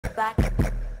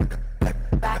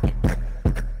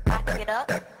it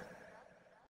up.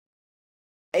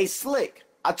 Hey Slick,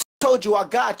 I told you I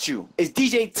got you. It's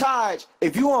DJ Taj.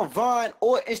 If you on Vine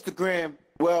or Instagram,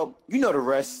 well, you know the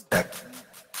rest. Penny,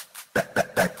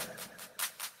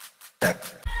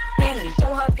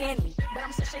 show her penny, but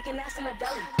I'm still shaking ass in the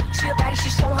deli. She a baddie, she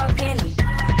show her penny,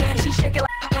 penny, she shake it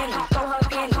like penny, show her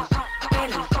penny,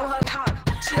 penny, show her heart.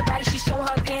 She a baddie, she show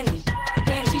her penny,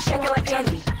 penny, she shake it like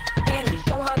penny, penny,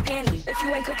 show her penny. If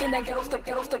you ain't cooking, then get off the.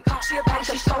 She a baddie,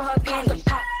 she show her penny,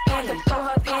 penny, show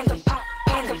her penny,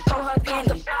 penny, show her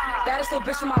penny. Baddest little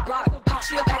bitch in my block.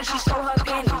 She a baddie, she show her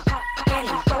penny, penny,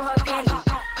 show her penny,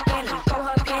 penny, show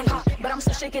her penny. But I'm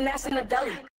still shaking ass in the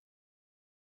deli.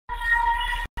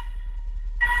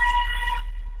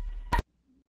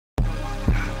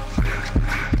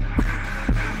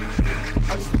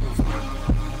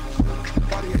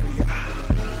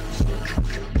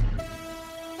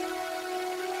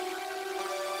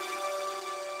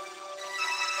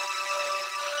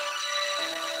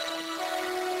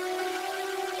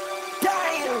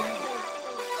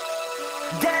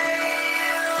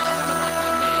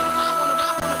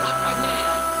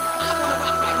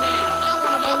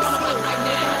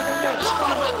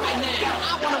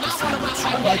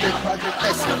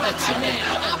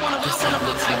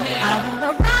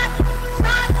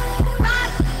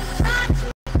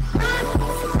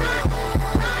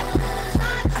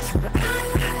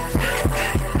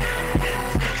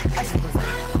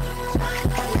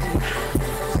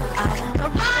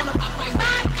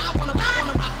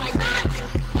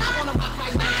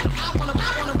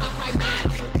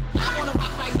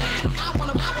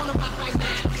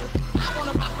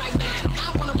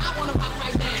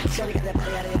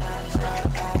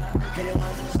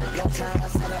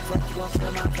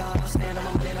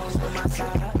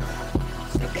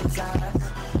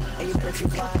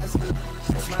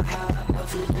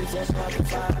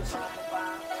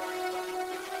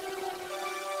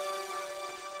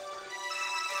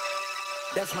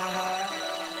 That's my heart.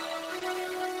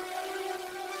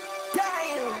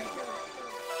 Damn.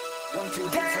 1, 2, 3,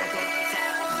 4, 5.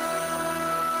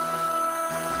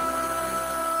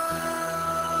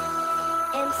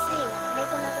 MC,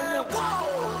 make another hit.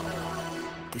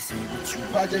 This ain't what you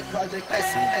project.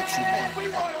 This ain't what you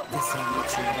want. This ain't what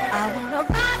you want. I wanna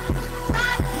rock.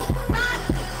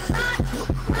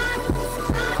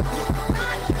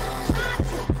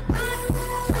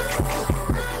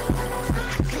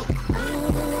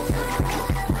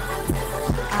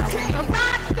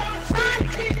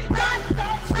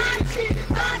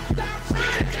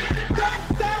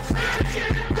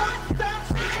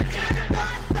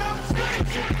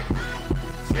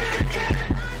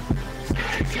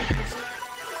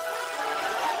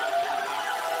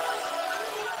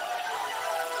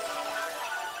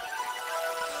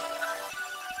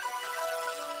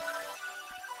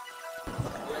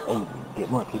 Hey, get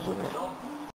more people here.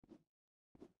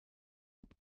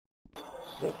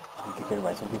 Wait, you can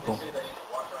invite some people.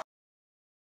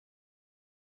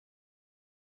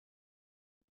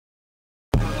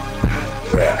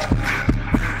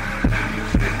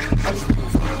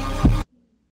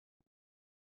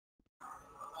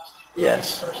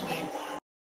 Yes.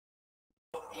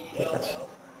 Yes.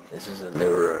 This is a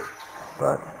mirror,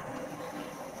 but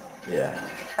yeah,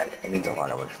 I need to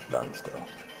learn what's done still.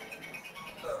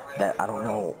 That, I don't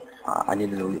know, I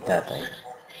need to delete that thing.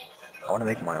 I want to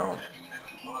make my own.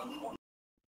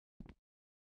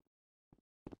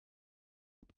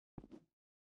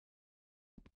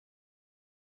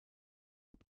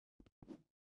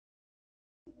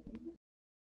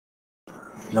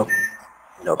 Nope.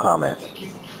 No comment.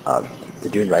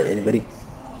 Did you invite anybody?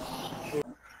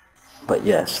 But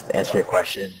yes, to answer your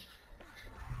question,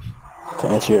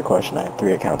 I have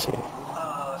 3 accounts here.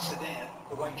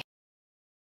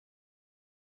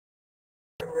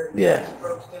 Yeah.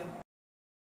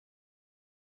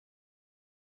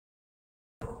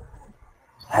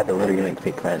 I had to literally make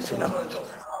fake friends, you know.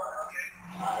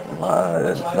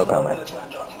 No comment.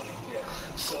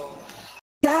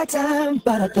 Got time,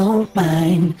 but I don't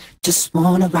mind. Just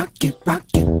wanna rock it, girl.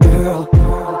 Rock it, girl.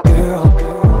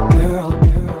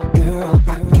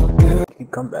 You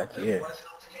come back here.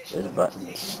 There's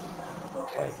buttons.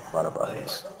 Like, a lot of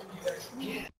buttons.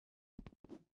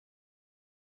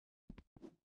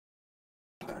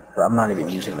 But I'm not even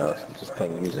using those. I'm just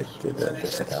playing music through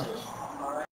this account.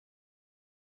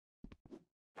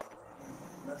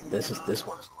 This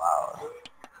one's loud.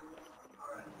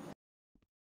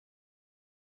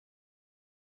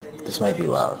 This might be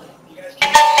loud.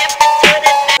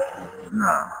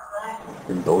 Nah.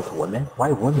 Then both women?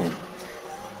 Why women?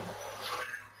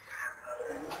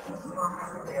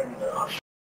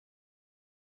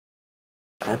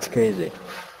 That's crazy.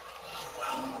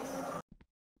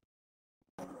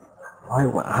 Why?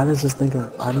 How does this think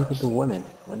of? How do you think of women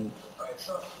when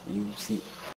you see?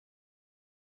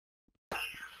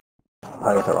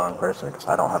 I got the wrong person because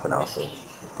I don't have an outfit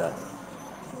like that.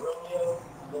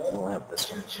 I only have this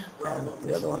one and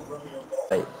the other one.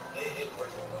 Wait.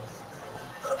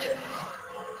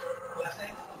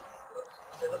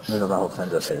 Look at my whole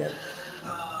friends are singing.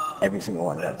 Every single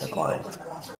one got the client.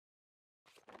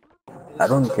 I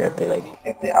don't care if they like.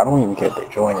 I don't even care if they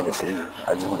join and just leave.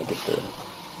 I just want to get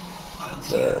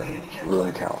the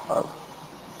room count up.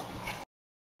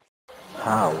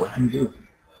 How? What do you do?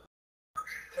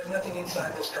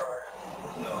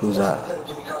 Who's that?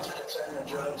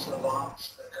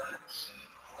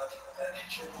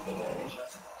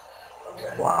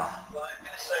 Wow.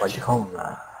 Why'd you call him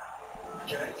that?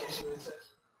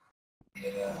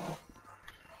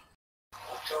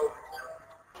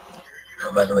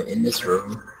 Oh, by the way, in this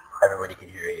room, everybody can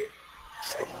hear you.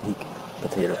 So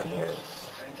Potato can hear it.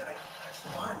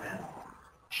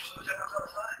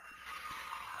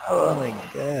 Oh my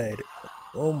god.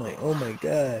 Oh my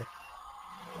god.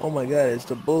 Oh my god, it's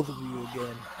the both of you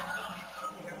again.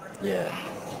 Yeah.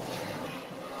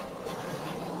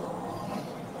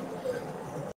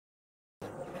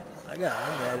 I'm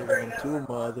added on two of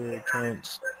my other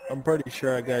accounts. I'm pretty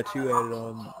sure I got you added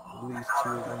on at least two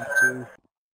of them too.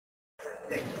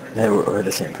 Yeah, we're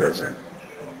the same person.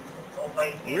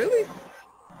 Really?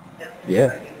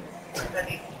 Yeah.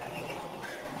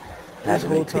 This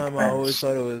whole time I always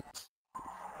thought it was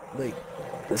like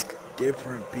This,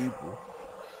 different people.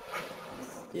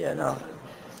 yeah, no.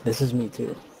 This is me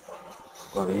too.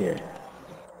 Over here.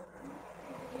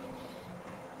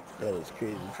 That is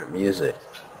crazy. For music.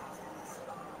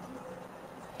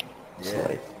 It's Yeah.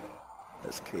 like,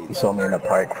 That's crazy. you saw me in the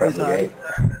park probably, right?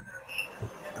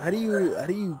 How do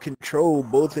you control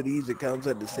both of these accounts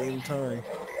at the same time?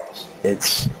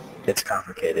 It's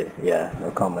complicated. Yeah,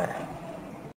 no comment.